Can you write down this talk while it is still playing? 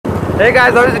Hey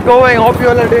guys, how is it going? Hope you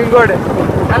all are doing good.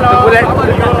 Hello.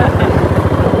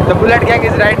 The Bullet gang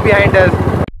is right behind us.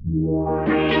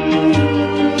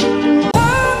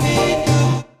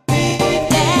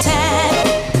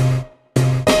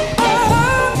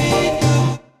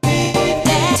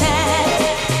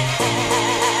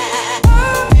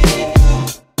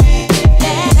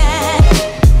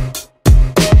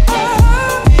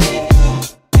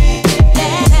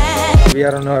 We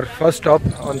are on our first stop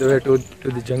on the way to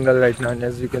the jungle right now, and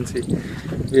as you can see,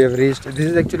 we have reached.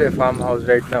 This is actually a farmhouse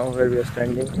right now where we are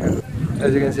standing. And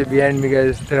as you can see behind me,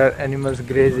 guys, there are animals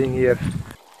grazing here.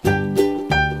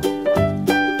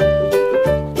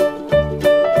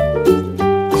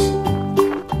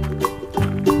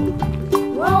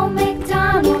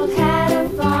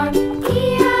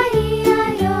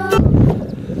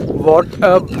 What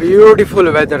a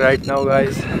beautiful weather right now,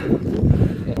 guys.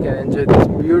 You can enjoy this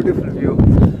beautiful view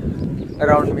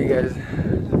around me, guys.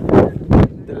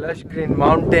 The lush green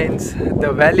mountains,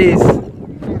 the valleys,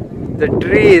 the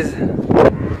trees.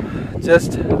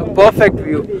 Just a perfect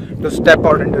view to step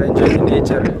out and to enjoy the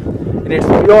nature in its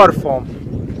pure form.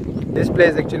 This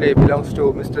place actually belongs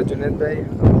to Mr. Junaid Bhai.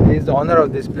 He is the owner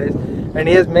of this place, and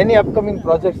he has many upcoming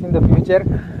projects in the future.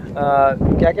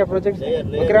 Kya projects?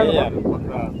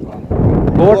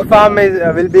 Goat farm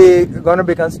will be gonna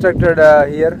be constructed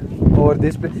here over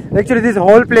this place. Actually, this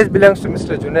whole place belongs to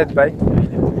Mr. Junaid Bhai.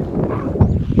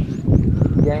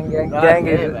 Gang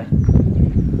is.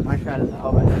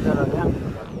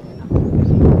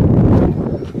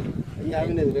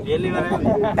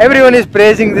 Everyone is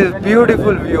praising this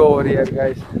beautiful view over here,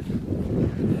 guys.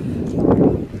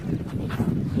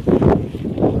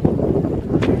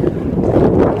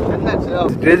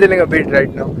 It's drizzling a bit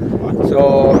right now,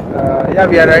 so yeah,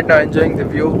 we are right now enjoying the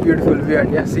view, beautiful view,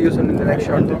 and yeah, see you soon in the next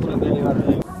shot.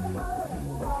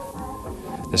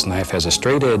 This knife has a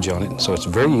straight edge on it, so it's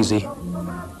very easy.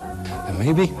 And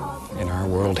maybe in our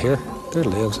world here, there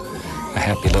lives a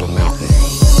happy little mountain.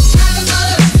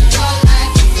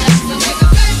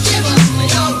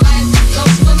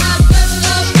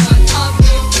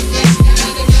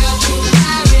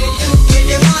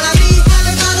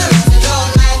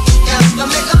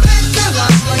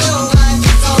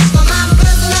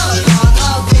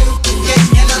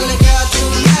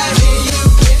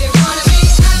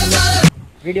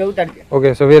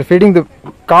 Okay, so we are feeding the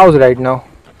cows right now.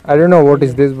 I don't know what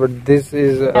is this, but this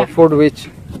is a food which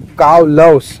cow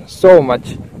loves so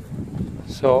much.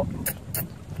 So,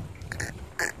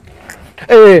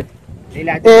 hey,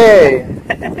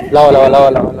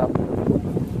 lava.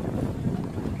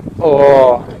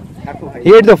 Oh,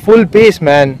 he ate the full piece,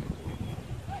 man.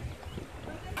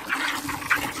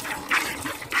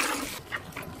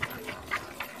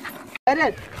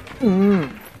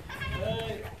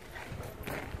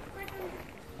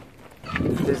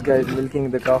 This guy is milking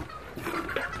the cow.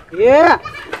 Yeah.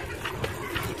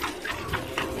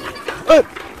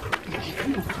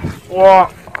 Oh.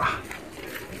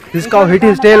 This cow hit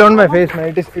his tail on my face,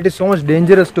 man. It is so much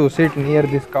dangerous to sit near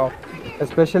this cow,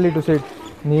 especially to sit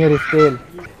near his tail.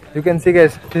 You can see,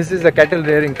 guys, this is a cattle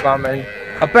rearing farm, and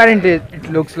apparently it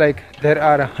looks like there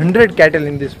are 100 cattle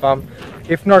in this farm.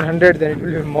 If not 100, then it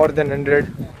will be more than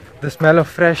 100. The smell of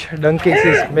fresh donkeys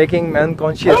is making me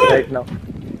unconscious right now.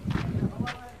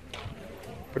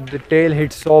 But the tail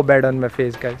hit so bad on my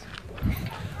face, guys.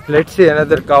 Let's see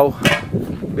another cow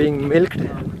being milked.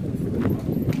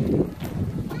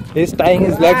 He's tying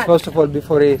his legs first of all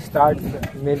before he starts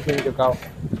milking the cow,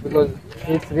 because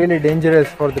it's really dangerous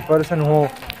for the person who...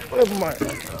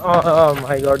 Oh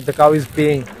my god, the cow is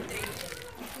peeing.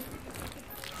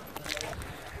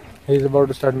 He's about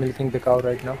to start milking the cow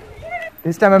right now.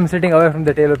 This time I'm sitting away from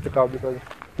the tail of the cow because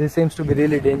this seems to be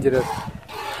really dangerous.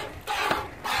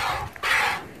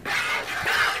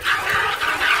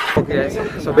 Okay,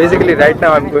 so basically right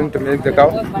now I'm going to milk the cow.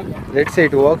 Let's say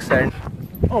it works and...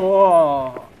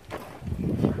 Oh!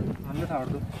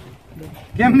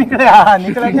 Kya nikla?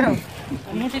 Nikla kya?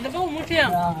 Muthi dabo, muthi.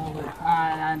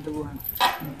 Ah, dabo.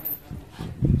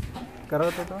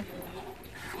 Karo to.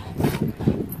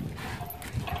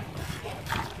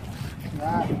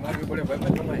 Yeah, મારવી પડે ભાઈ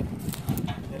મેં તમાય.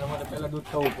 એના માટે પહેલા દૂધ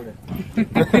ખાવું પડે.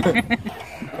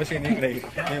 પછી નીકળે.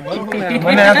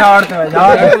 મને નથી આવડતું ભાઈ. જાવ.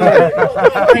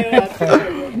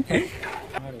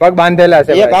 પગ બાંધેલા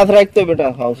છે. એક હાથ રાખતો બેટા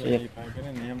હાઉસ એક.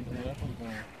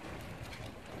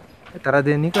 તારા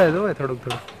દે નીકળે તો થોડુંક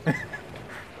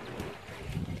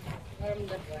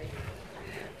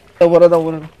બરોબર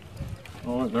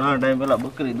ઘણા ટાઈમ પહેલા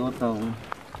બકરી દોતા હું.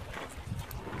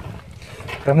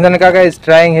 Ramzan Kaka is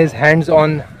trying his hands on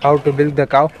how to milk the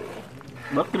cow.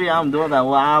 બકરી આમ દોતા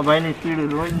આ ભાઈની સ્પીડ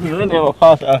રોજની હોય ને એવો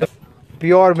ફાસ્ટ આવે.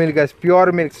 Pure milk, guys.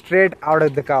 Pure milk, straight out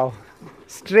of the cow.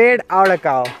 Straight out of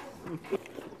cow.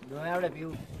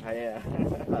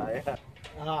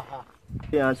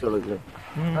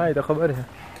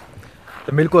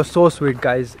 The milk was so sweet,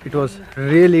 guys. It was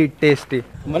really tasty.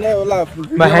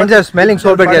 My hands are smelling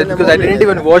so bad, guys, because I didn't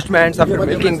even wash my hands after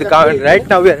milking the cow. And right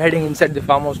now we are heading inside the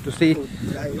farmhouse to see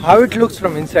how it looks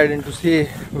from inside and to see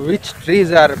which trees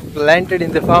are planted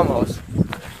in the farmhouse.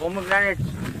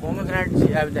 Pomegranates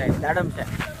you have there.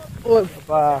 Oh,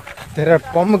 there are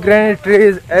pomegranate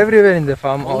trees everywhere in the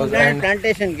farmhouse. Pomegranate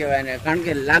plantation કહેવાય ને કારણ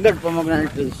કે લાગડ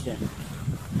pomegranate trees છે.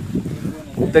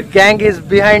 The gang is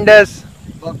behind us.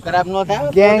 ખરાબ ન થાય.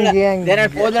 Gang. There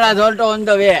are પોદળાs also on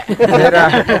the way.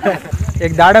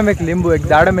 એક દાડમ એક લીંબુ.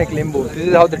 This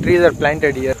is how the trees are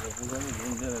planted here.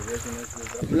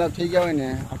 ગુલાબ થઈ ગયા હોય ને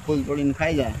આ ફૂલ તોડીને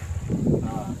ખાઈ જાય.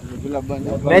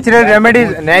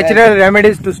 Natural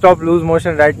remedies to stop loose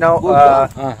motion right now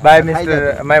by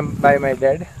my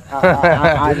dad.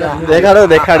 દેખાડો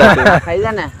ખાઈ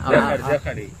જા ને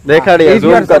દેખાડી. If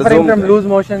you are suffering from loose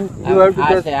motion, you have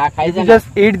to just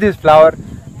eat this flower,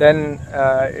 then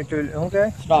it will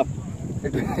stop.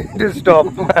 It will stop.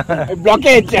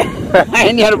 Blockage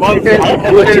in your bones. It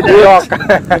will block.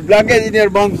 Blockage in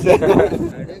your bones.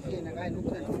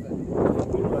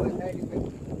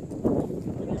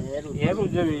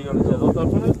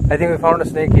 I think we found a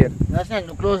snake here.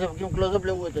 Close up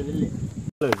લેવું હોય તો જલ્દી.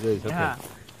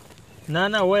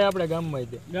 ના હોય આપણે ગામમાં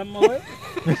હોય.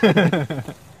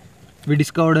 We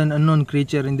discovered an unknown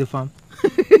creature in the farm.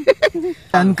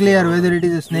 Unclear whether it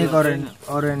is a snake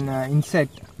or an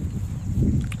insect.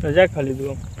 રજા ખાલી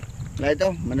દો. લાઈ તો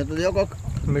મને તો દેવો કોક.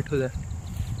 મીઠું દે.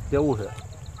 કેવું છે?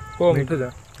 મીઠું દે.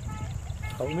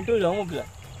 મીઠું જ હું પેલા.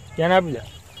 ક્યાં આપી દે.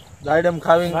 દાડમ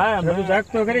ખાવી. હા બધું જાગ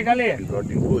તો કરી ખાલી.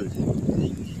 પ્રોટીન ફૂલ છે.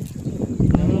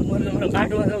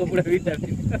 કાઢવા તો આપણે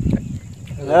વિચારતી.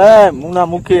 મુના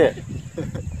મુખે.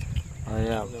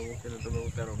 આયા મુખે તમે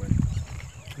ઉતારો ભાઈ.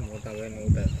 મોટા ભાઈને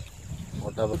ઉતાર.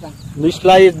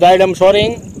 Mishla is daidam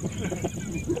soaring.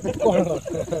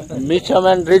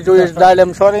 Mishaman Riju is daidam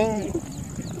soaring.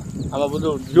 આમાં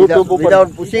બધું YouTube ઉપર without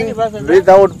pushing.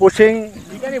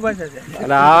 કઈ ભાષા છે?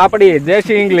 અને આપણી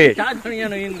દેશી ઇંગ્લિશ.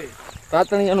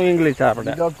 તાતણિયાનું ઇંગ્લિશ છે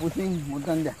આપણે. without pushing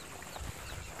મોટન દે.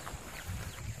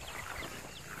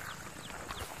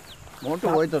 મોટું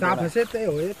હોય તો સાપ હશે તે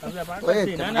હોય.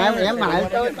 એમ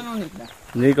હાલતા હોય તો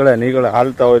નીકળે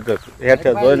હાલતા હોય તો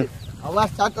હેઠે જોઈને અવાજ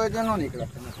થતો હોય તો ન નીકળે.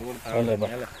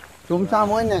 ચુમસામ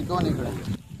હોય ને તો નીકળે.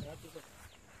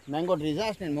 મેંગો ટ્રી છે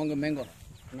ને મેંગો.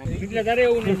 એટલે તારે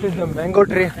એવું નહીં. This is the mango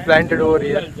tree planted over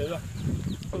here.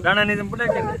 ગાણા ની જેમ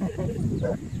પડાય કે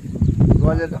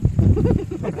બોલે તો.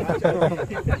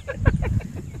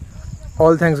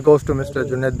 All thanks goes to Mr.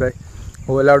 Junaid bhai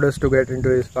who allowed us to get into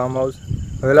his farmhouse.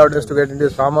 And allowed us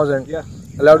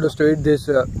to eat these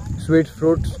sweet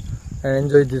fruits and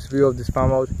enjoy this view of this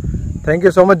farmhouse. Thank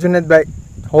you so much, Junaid bhai.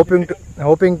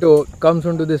 Hoping to come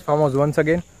soon to this farmhouse once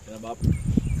again.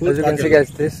 As you can see, guys,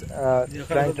 this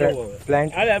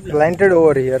planted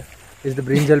over here is the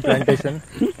brinjal plantation.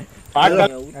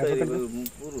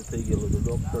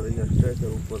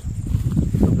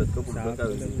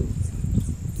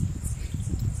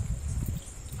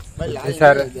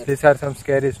 These are some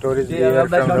scary stories we hear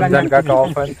from Ramzan Kaka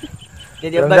often.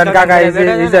 Ramzan Kaka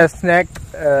is a snake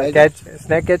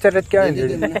catcher.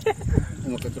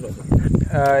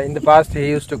 In the past, he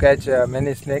used to catch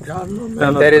many snakes.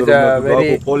 There is a very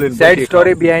sad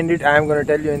story behind it. I am going to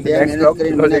tell you in the next vlog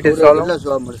because it is so long.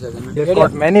 He has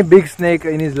caught many big snakes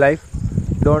in his life.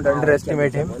 Don't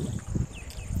underestimate him.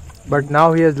 But now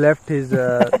he has left his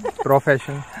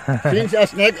profession. Since a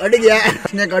snake अड़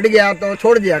गया तो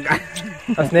छोड़ दिया का.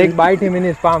 A snake bite him in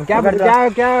his palm. क्या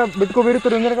बिटको बिरु तो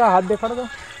रंजन का हाथ देखा था.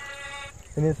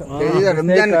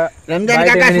 रमजान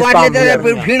काका स्वाद लेते थे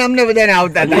फिर हमने बजाने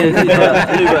आवता था.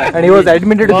 And he was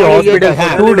admitted to the hospital for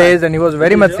 2 days and he was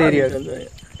very much serious.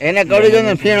 એને કડી જો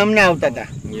ને ફીણ અમને આવતા હતા.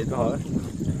 એ તો હવે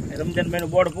રમજાન ભાઈ નું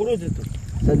બોર્ડ પૂરું જ હતું.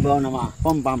 સદભાવનામાં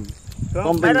પંપ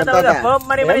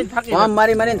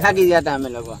મારી થાકી ગયા હતા અમે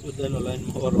લોકો.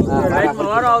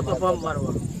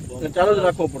 ચાલુ જ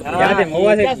રાખવો પડતો.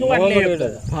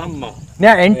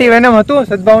 એન્ટી વેનમ હતું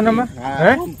સદભાવનામાં.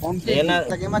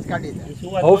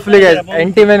 Hopefully guys,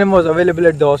 anti venom was available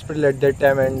at the hospital at that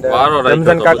time and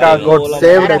Ramzan Kaka got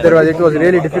saved. Otherwise it was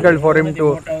really difficult for him to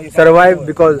survive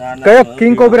because કયો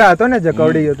કિંગ કોબરા હતો ને જે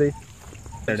કવડી હતી.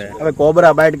 હવે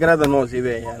કોબરા બાઇટ કરે તો નો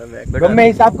સીવે યાર. ગમે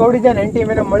એ સાપ કવડી જાય ને એન્ટી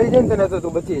વેનમ મળી જાય ને તો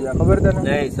તું બચી જા. ખબર તને?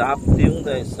 નહીં સાપ થી હું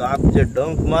થાય સાપ જે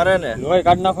ડંખ મારે ને લોહી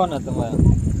કાઢ નાખો ને તમારે.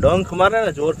 ડંખ મારે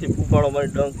ને જોરથી ફૂફાડો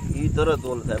મારી ડંખ ઈ તરત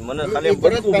ઓલ થાય. મને ખાલી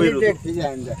બટકું ભર્યું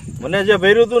મને જે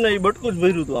ભર્યું હતું ને એ બટકું જ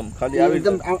ભર્યું હતું. આમ ખાલી આવી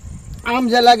એકદમ આમ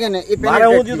જે લાગે ને એ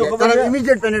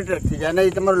ઇમિડિયેટ પેનેટ્રેટ થઈ જાય ને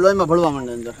એ તમારું લોહીમાં ભળવા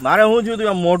માંડે અંદર. મારે શું થયું હતું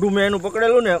આમ મોઢું મેં એનું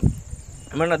પકડેલું ને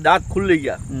એમાં દાંત ખુલ્લી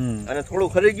ગયા અને થોડું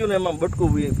ખરી ગયું ને એમાં બટકું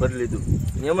ભરી લીધું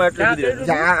એમાં એટલે બધી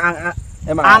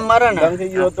આમ મારે ને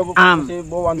આમ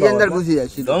અંદર ઘૂસી જાય.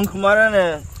 ડંખ મારે ને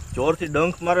જોરથી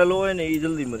ડંખ મારેલો હોય ને એ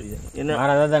જલ્દી મરી જાય. એને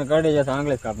મારા દાદાને કાઢી જાય તો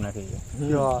આંગળી કાપ નાખી જાય.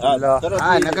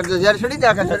 હા નકર તો જ્યારે છડી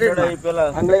જાય આખા શરીરમાં પેલા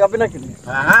આંગળી કાપી નાખી.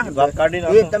 હા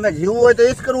કાઢી એ તમે જીવવું હોય તો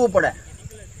એ જ કરવું પડે.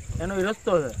 એનો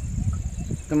રસ્તો છે.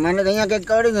 તો મને તો અહીંયા કઈક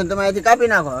કાઢી ને તમે અહીંથી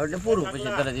કાપી નાખો એટલે પૂરું.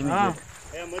 પછી તરત ઇમિડિયેટ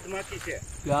મધમાખી છે.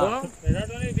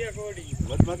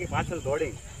 મધમાખી પાછળ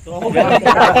દોડી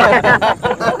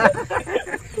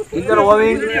ઇધર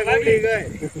ઓવિંગ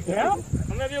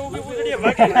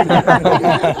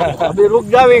अभी रुक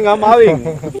जाएंगे हम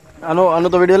आवेंगे. આનો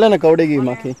તો વિડિયો લે ને કવડી ગઈ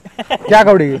માખી. क्या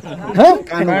कौड़ी गई?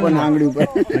 કાન ઉપર આંગળી ઉપર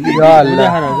या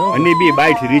अल्लाह અને બી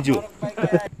બાઈટ રીજુ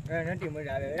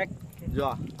જો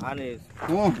આને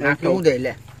કેવું દે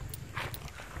લે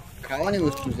ખાવાની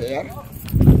વસ્તુ છે યાર.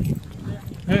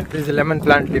 This is a lemon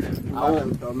plant leaf.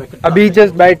 Abhi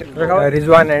just bite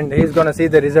Rizwan and he's gonna see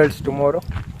the results tomorrow.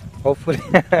 Hopefully,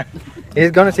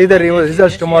 he's gonna see the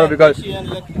results tomorrow because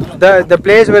the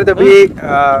place where the bee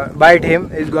bite him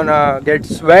is gonna get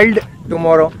swelled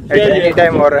tomorrow at any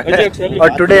time or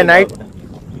today night.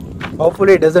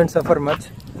 Hopefully, it doesn't suffer much.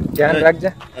 ધ્યાન રાખજે.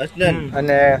 અસલન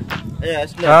અને એ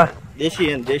અસલન હા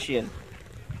દેશીયન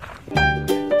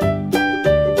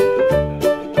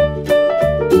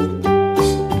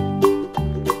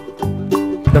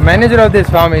The manager of this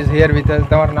farm is here with us.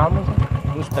 તમારું નામ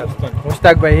શું છે?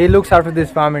 Mushtaq bhai. He looks after this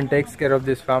farm and takes care of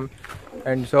this farm.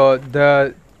 And so the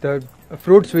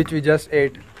fruits which we just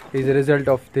ate is a result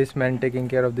of this man taking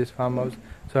care of this farmhouse.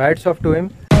 So hats off to him.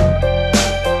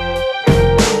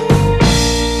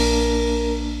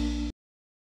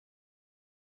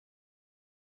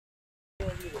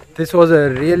 This was a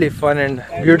really fun and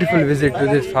beautiful visit to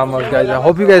this farmhouse, guys. I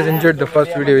hope you guys enjoyed the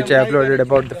first video which I uploaded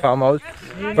about the farmhouse.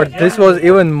 But this was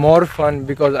even more fun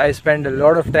because I spent a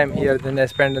lot of time here than I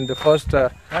spent in the first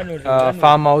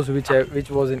farmhouse which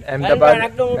was in Ahmedabad,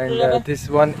 and this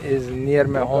one is near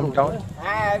my hometown.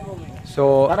 So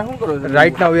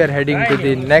right now we are heading to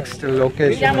the next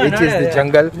location, which is the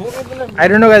jungle. I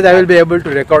don't know guys, I will be able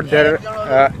to record there.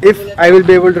 If I will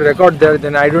be able to record there,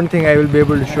 then I don't think I will be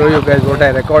able to show you guys what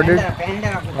I recorded,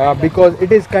 because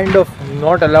it is kind of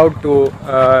not allowed to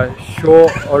show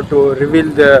or to reveal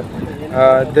the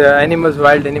animals,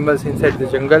 wild animals inside the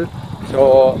jungle. So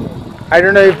I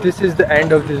don't know if this is the end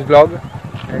of this vlog,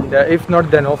 and if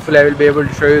not, then hopefully I will be able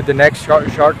to show you the next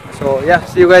shot. So yeah,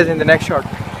 see you guys in the next shot.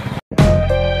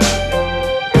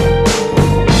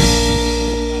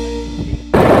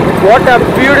 What a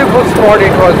beautiful spot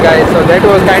it was, guys. So that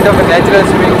was kind of a natural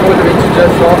swimming pool which you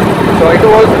just saw. So it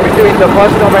was between the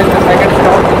first stop and the second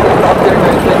stop. Stop there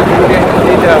to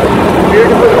see the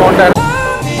beautiful water.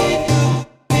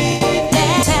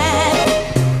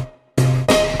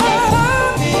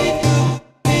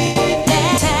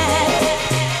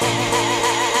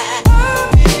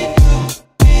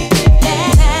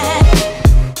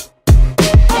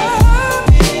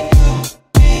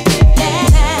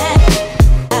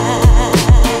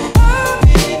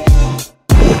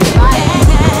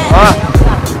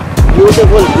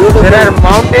 Beautiful. There are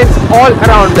mountains all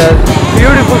around us.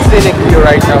 Beautiful scenic view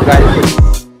right now, guys.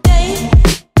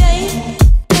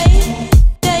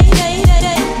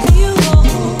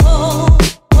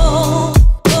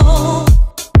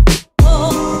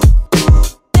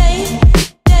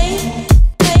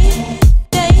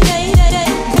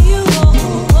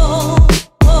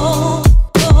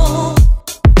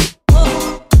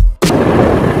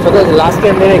 So guys, last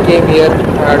time when I came here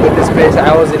to this place,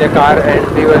 I was in a car and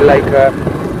we were like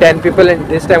 10 people, and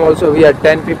this time also we are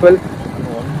 10 people.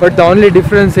 But the only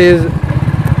difference is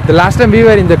the last time we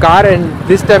were in the car and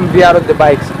this time we are on the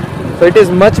bikes. So it is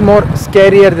much more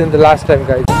scarier than the last time,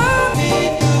 guys.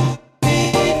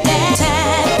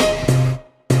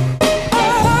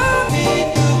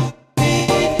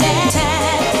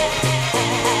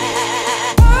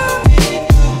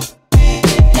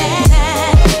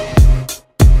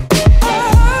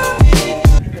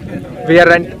 We are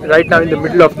right now in the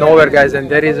middle of nowhere, guys, and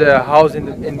there is a house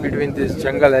in between this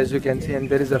jungle, as you can see, and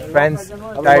there is a fence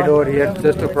tied over here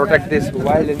just to protect these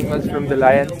wild animals from the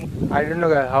lions. I don't know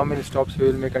guys, how many stops we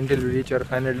will make until we reach our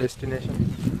final destination.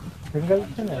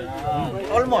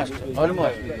 Almost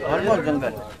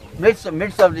jungle. Midst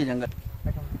of the jungle.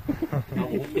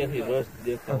 ઉપરથી રસ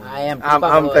દેખાય.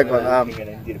 આમ ફેંકો આમ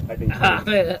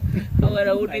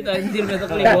અમારા ઉઠી તો અંજીર મેં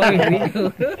તકલીફ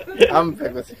હોવી આમ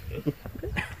ફેંકો છે.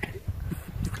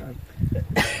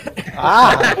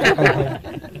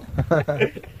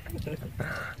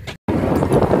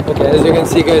 Okay, as you can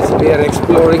see guys, we are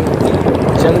exploring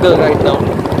jungle right now.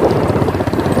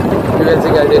 You can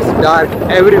see guys, it's dark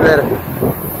everywhere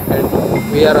and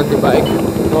we are on the bike.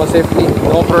 No safety,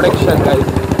 no protection guys.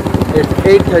 It's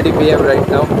 8:30 PM right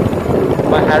now.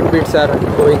 My heartbeats are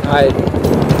going high.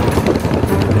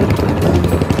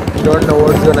 Don't know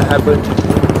what's gonna happen.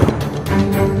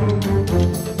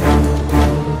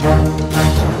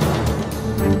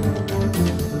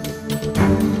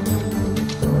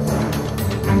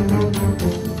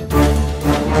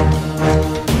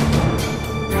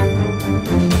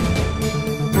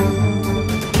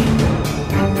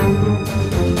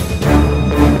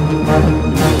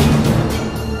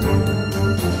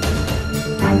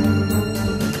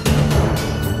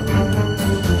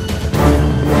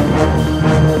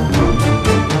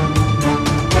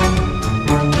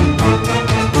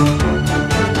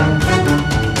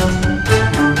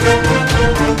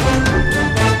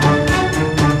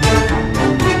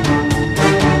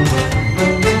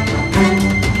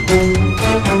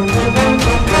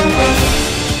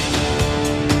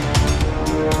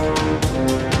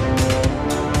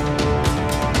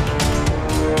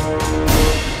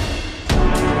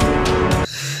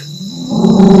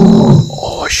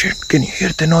 Oh shit, can you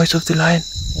hear the noise of the lion?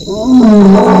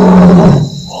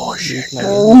 Oh shit.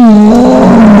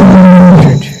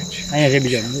 અહીંયા છે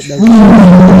બીજો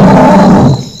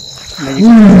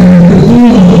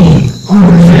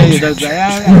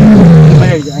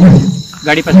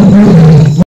ગાડી પાસે